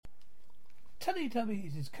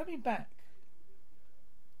Teletubbies is coming back.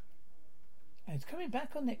 And it's coming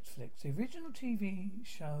back on Netflix. The original TV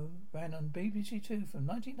show ran on BBC Two from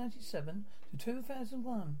 1997 to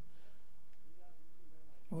 2001.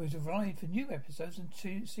 It was a ride for new episodes and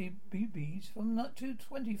CBBS from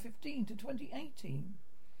 2015 to 2018.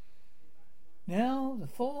 Now the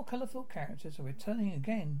four colourful characters are returning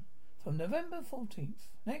again. From November 14th,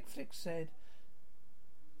 Netflix said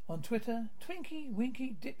on Twitter, Twinkie,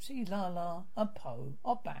 Winkie, Dipsy, Lala and Poe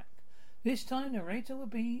are back. This time narrator will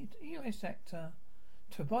be US actor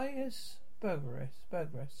Tobias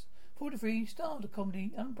Bergeres, 43, star of the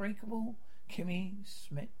comedy Unbreakable Kimmy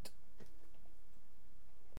Schmidt.